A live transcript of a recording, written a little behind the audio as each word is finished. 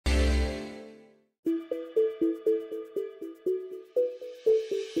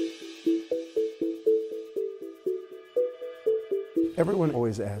Everyone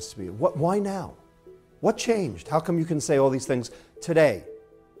always asks me, why now? What changed? How come you can say all these things today?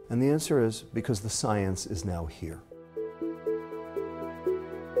 And the answer is because the science is now here.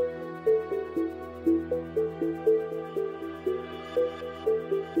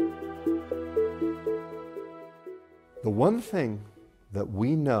 The one thing that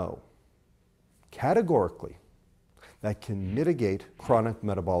we know categorically that can mitigate chronic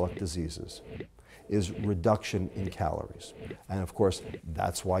metabolic diseases is reduction in calories. And of course,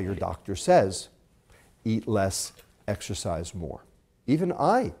 that's why your doctor says, eat less, exercise more. Even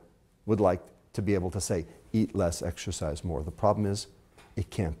I would like to be able to say, eat less, exercise more. The problem is, it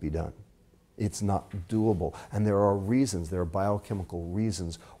can't be done. It's not doable. And there are reasons, there are biochemical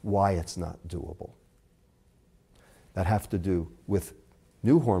reasons why it's not doable. That have to do with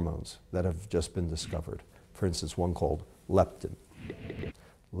new hormones that have just been discovered. For instance, one called leptin.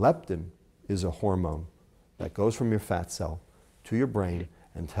 Leptin is a hormone that goes from your fat cell to your brain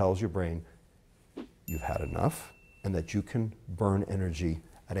and tells your brain you've had enough and that you can burn energy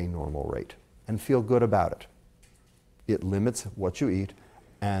at a normal rate and feel good about it. It limits what you eat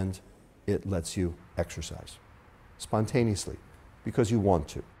and it lets you exercise spontaneously because you want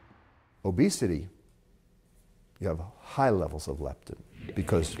to. Obesity, you have high levels of leptin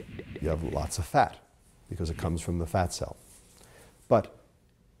because you have lots of fat, because it comes from the fat cell. But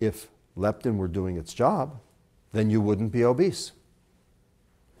if leptin were doing its job, then you wouldn't be obese.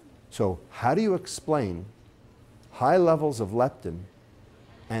 So how do you explain high levels of leptin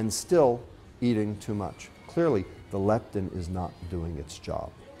and still eating too much? Clearly, the leptin is not doing its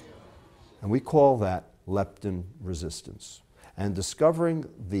job. And we call that leptin resistance. And discovering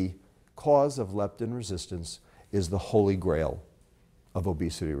the cause of leptin resistance is the holy grail of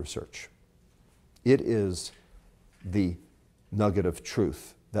obesity research. It is the nugget of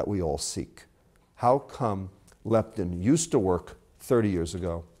truth that we all seek. How come leptin used to work 30 years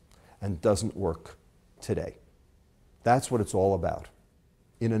ago and doesn't work today? That's what it's all about,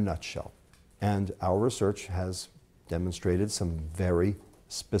 in a nutshell. And our research has demonstrated some very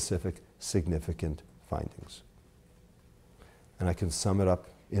specific, significant findings. And I can sum it up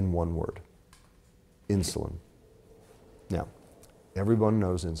in one word: insulin. Now, everyone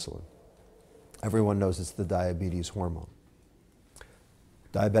knows insulin. Everyone knows it's the diabetes hormone.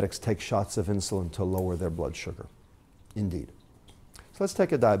 Diabetics take shots of insulin to lower their blood sugar. Indeed. So let's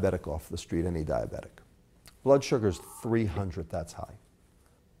take a diabetic off the street, any diabetic. Blood sugar is 300, that's high.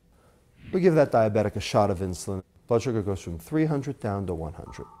 We give that diabetic a shot of insulin. Blood sugar goes from 300 down to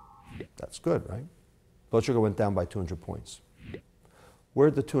 100. That's good, right? Blood sugar went down by 200 points.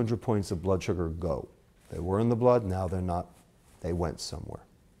 Where'd the 200 points of blood sugar go? They were in the blood, now they're not. They went somewhere.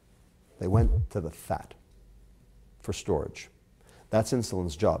 They went to the fat for storage. That's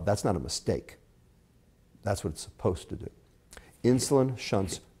insulin's job. That's not a mistake. That's what it's supposed to do. Insulin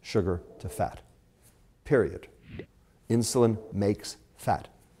shunts sugar to fat. Period. Insulin makes fat.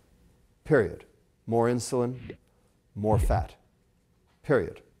 Period. More insulin, more fat.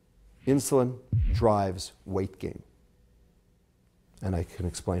 Period. Insulin drives weight gain. And I can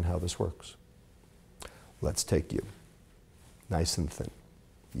explain how this works. Let's take you, nice and thin.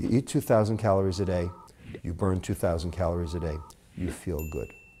 You eat 2,000 calories a day, you burn 2,000 calories a day, you feel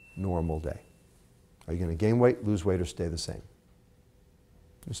good. Normal day. Are you going to gain weight, lose weight, or stay the same?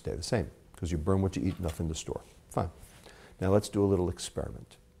 You stay the same, because you burn what you eat, nothing to store. Fine. Now let's do a little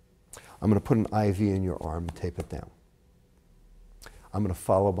experiment. I'm going to put an IV in your arm and tape it down. I'm going to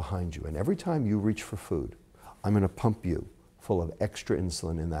follow behind you, and every time you reach for food, I'm going to pump you full of extra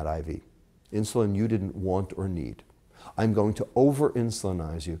insulin in that IV. Insulin you didn't want or need. I'm going to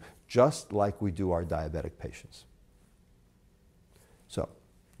over-insulinize you, just like we do our diabetic patients. So,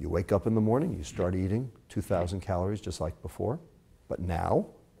 you wake up in the morning, you start eating 2,000 calories just like before, but now,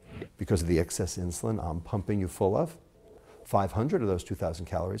 because of the excess insulin I'm pumping you full of, 500 of those 2,000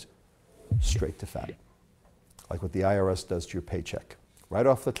 calories straight to fat. Like what the IRS does to your paycheck. Right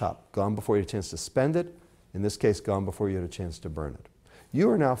off the top, gone before you had a chance to spend it, in this case, gone before you had a chance to burn it. You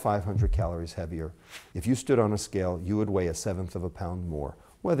are now 500 calories heavier. If you stood on a scale, you would weigh 1/7 of a pound more,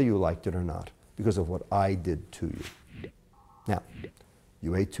 whether you liked it or not, because of what I did to you. Now,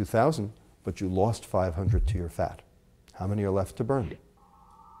 you ate 2,000, but you lost 500 to your fat. How many are left to burn?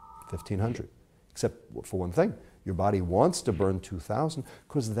 1,500. Except for one thing, your body wants to burn 2,000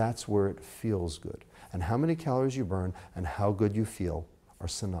 because that's where it feels good. And how many calories you burn and how good you feel are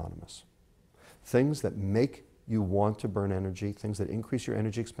synonymous. Things that make you want to burn energy, things that increase your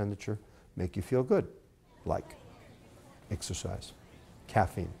energy expenditure, make you feel good, like exercise,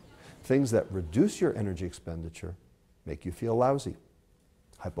 caffeine. Things that reduce your energy expenditure make you feel lousy,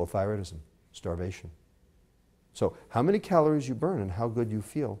 hypothyroidism, starvation. So how many calories you burn and how good you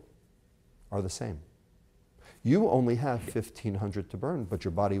feel are the same. You only have 1,500 to burn, but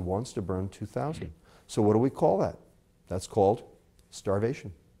your body wants to burn 2,000. So what do we call that? That's called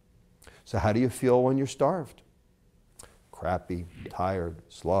starvation. So how do you feel when you're starved? Crappy, tired,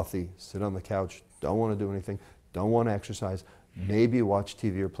 slothy, sit on the couch, don't want to do anything, don't want to exercise, maybe watch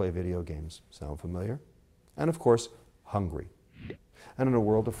TV or play video games. Sound familiar? And of course, hungry. And in a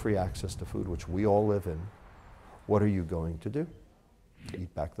world of free access to food, which we all live in, what are you going to do?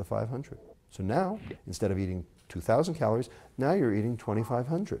 Eat back the 500. So now, instead of eating 2,000 calories, now you're eating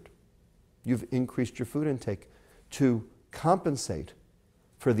 2,500. You've increased your food intake to compensate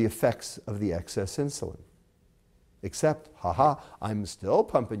for the effects of the excess insulin. Except, haha, I'm still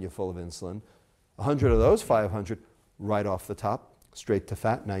pumping you full of insulin. 100 of those 500 right off the top, straight to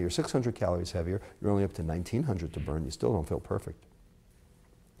fat. Now you're 600 calories heavier. You're only up to 1,900 to burn. You still don't feel perfect.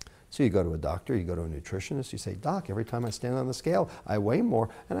 So you go to a doctor, you go to a nutritionist, you say, Doc, every time I stand on the scale, I weigh more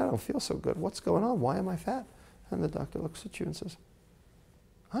and I don't feel so good. What's going on? Why am I fat? And the doctor looks at you and says,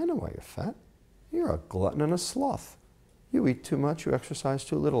 I know why you're fat. You're a glutton and a sloth. You eat too much, you exercise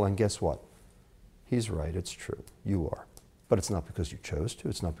too little, and guess what? He's right, it's true. You are. But it's not because you chose to,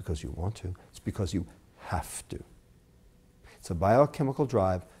 it's not because you want to, it's because you have to. It's a biochemical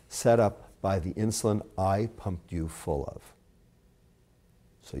drive set up by the insulin I pumped you full of.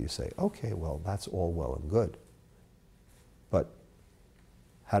 So you say, okay, well, that's all well and good. But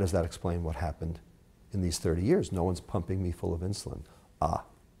how does that explain what happened in these 30 years? No one's pumping me full of insulin. Ah,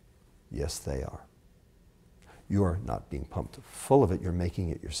 yes, they are. You're not being pumped full of it, you're making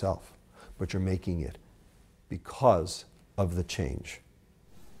it yourself. But you're making it because of the change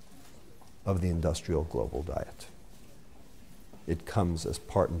of the industrial global diet. It comes as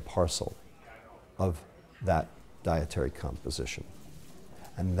part and parcel of that dietary composition.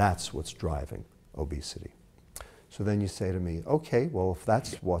 And that's what's driving obesity. So then you say to me, okay, well, if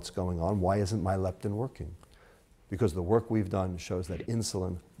that's what's going on, why isn't my leptin working? Because the work we've done shows that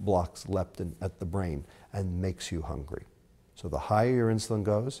insulin blocks leptin at the brain and makes you hungry. So the higher your insulin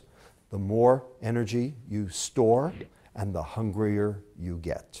goes, the more energy you store and the hungrier you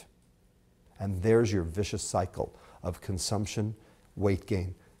get. And there's your vicious cycle of consumption, weight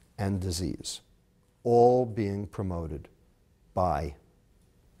gain, and disease, all being promoted by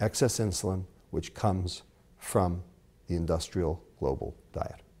excess insulin, which comes from the industrial global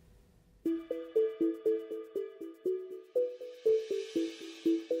diet.